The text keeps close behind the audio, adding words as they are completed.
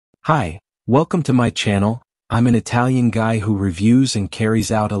Hi, welcome to my channel. I'm an Italian guy who reviews and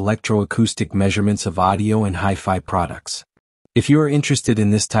carries out electroacoustic measurements of audio and hi-fi products. If you are interested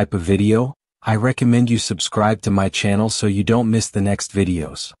in this type of video, I recommend you subscribe to my channel so you don't miss the next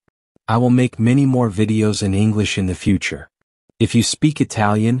videos. I will make many more videos in English in the future. If you speak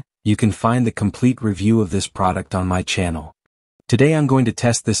Italian, you can find the complete review of this product on my channel. Today I'm going to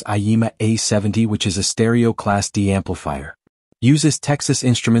test this Aiyima A70, which is a stereo Class D amplifier. Uses Texas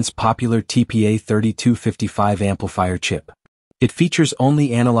Instruments' popular TPA3255 amplifier chip. It features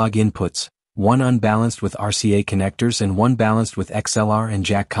only analog inputs, one unbalanced with RCA connectors and one balanced with XLR and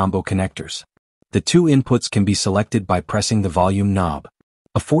jack combo connectors. The two inputs can be selected by pressing the volume knob.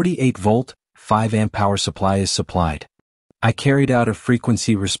 A 48-volt, 5-amp power supply is supplied. I carried out a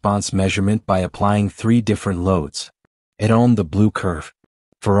frequency response measurement by applying 3 different loads. 8 ohm the blue curve,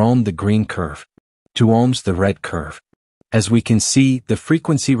 4 ohm the green curve, 2 ohms the red curve. As we can see, the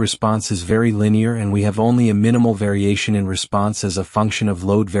frequency response is very linear and we have only a minimal variation in response as a function of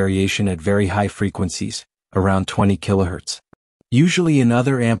load variation at very high frequencies, around 20 kHz. Usually in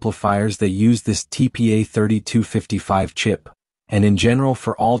other amplifiers that use this TPA3255 chip, and in general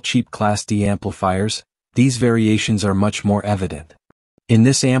for all cheap Class D amplifiers, these variations are much more evident. In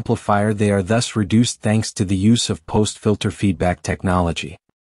this amplifier they are thus reduced thanks to the use of post-filter feedback technology.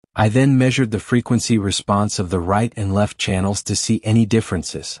 I then measured the frequency response of the right and left channels to see any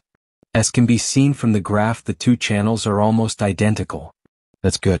differences. As can be seen from the graph, the two channels are almost identical.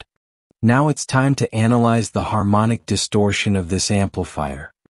 That's good. Now it's time to analyze the harmonic distortion of this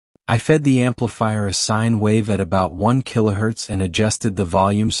amplifier. I fed the amplifier a sine wave at about 1 kHz and adjusted the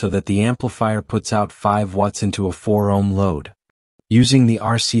volume so that the amplifier puts out 5 watts into a 4 ohm load. Using the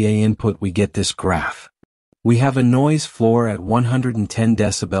RCA input we get this graph. We have a noise floor at 110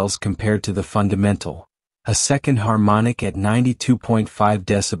 decibels compared to the fundamental, a second harmonic at 92.5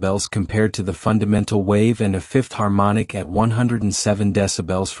 decibels compared to the fundamental wave, and a fifth harmonic at 107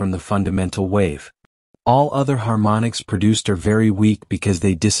 decibels from the fundamental wave. All other harmonics produced are very weak because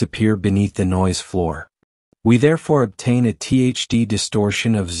they disappear beneath the noise floor. We therefore obtain a THD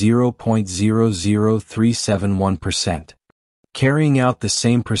distortion of 0.00371%. Carrying out the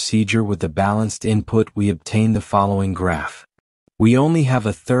same procedure with the balanced input, we obtain the following graph. We only have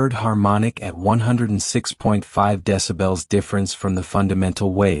a third harmonic at 106.5 decibels difference from the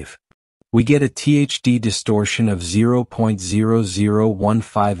fundamental wave. We get a THD distortion of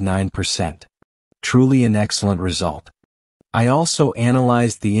 0.00159%. Truly an excellent result. I also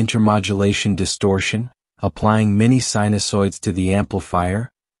analyzed the intermodulation distortion, applying many sinusoids to the amplifier,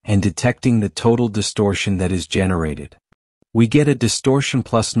 and detecting the total distortion that is generated. We get a distortion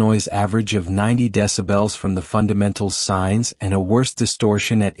plus noise average of 90 decibels from the fundamental sines and a worse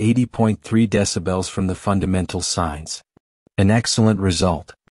distortion at 80.3 decibels from the fundamental sines. An excellent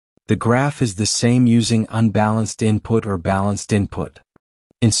result. The graph is the same using unbalanced input or balanced input.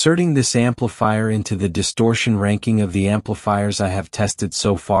 Inserting this amplifier into the distortion ranking of the amplifiers I have tested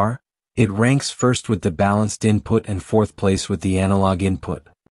so far, it ranks first with the balanced input and fourth place with the analog input.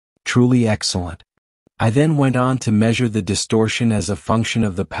 Truly excellent. I then went on to measure the distortion as a function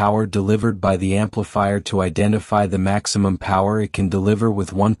of the power delivered by the amplifier to identify the maximum power it can deliver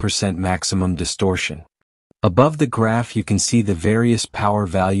with 1% maximum distortion. Above the graph you can see the various power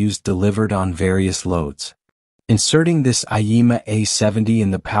values delivered on various loads. Inserting this Aiyima A70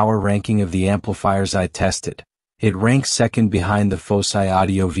 in the power ranking of the amplifiers I tested, it ranks second behind the Foci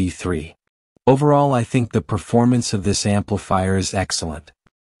Audio V3. Overall, I think the performance of this amplifier is excellent.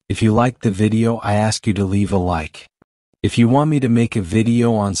 If you liked the video, I ask you to leave a like. If you want me to make a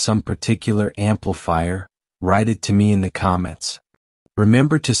video on some particular amplifier, write it to me in the comments.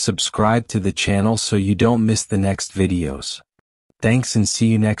 Remember to subscribe to the channel so you don't miss the next videos. Thanks and see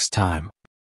you next time.